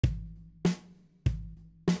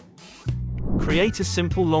Create a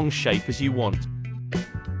simple long shape as you want.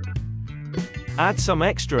 Add some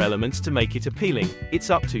extra elements to make it appealing, it's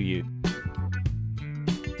up to you.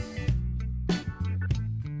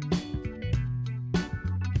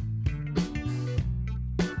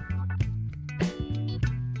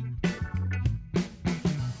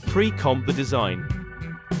 Pre-comp the design.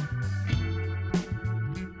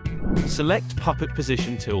 Select Puppet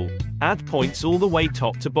Position tool. Add points all the way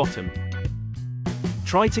top to bottom.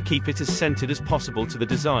 Try to keep it as centered as possible to the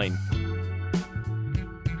design.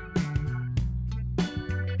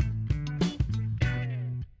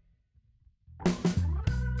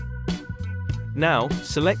 Now,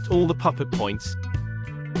 select all the puppet points.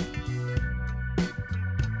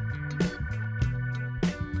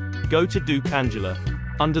 Go to Duik Angela.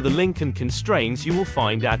 Under the link and constraints you will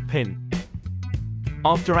find Add Pin.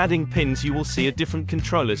 After adding pins you will see a different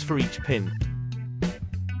controllers for each pin.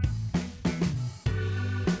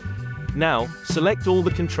 Now, select all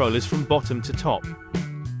the controllers from bottom to top.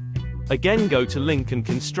 Again go to link and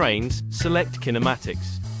constraints, select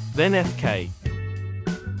kinematics. Then FK.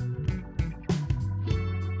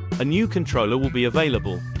 A new controller will be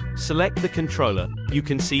available. Select the controller. You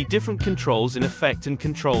can see different controls in Effect and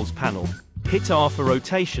Controls panel. Hit R for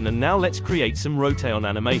rotation, and now let's create some rotate on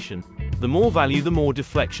animation. The more value, the more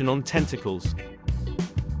deflection on tentacles.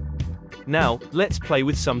 Now, let's play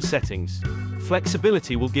with some settings.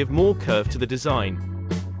 Flexibility will give more curve to the design.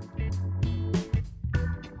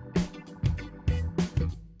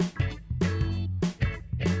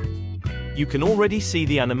 You can already see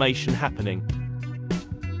the animation happening.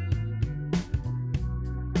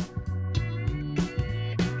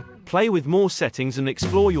 Play with more settings and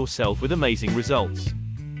explore yourself with amazing results.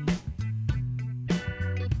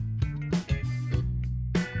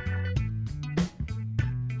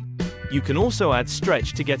 You can also add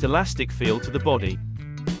stretch to get elastic feel to the body.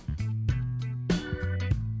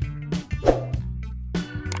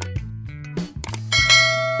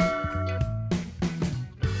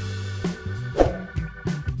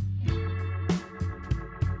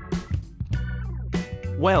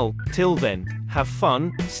 Well, till then, have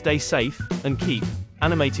fun, stay safe, and keep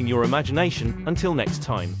animating your imagination. Until next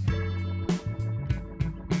time.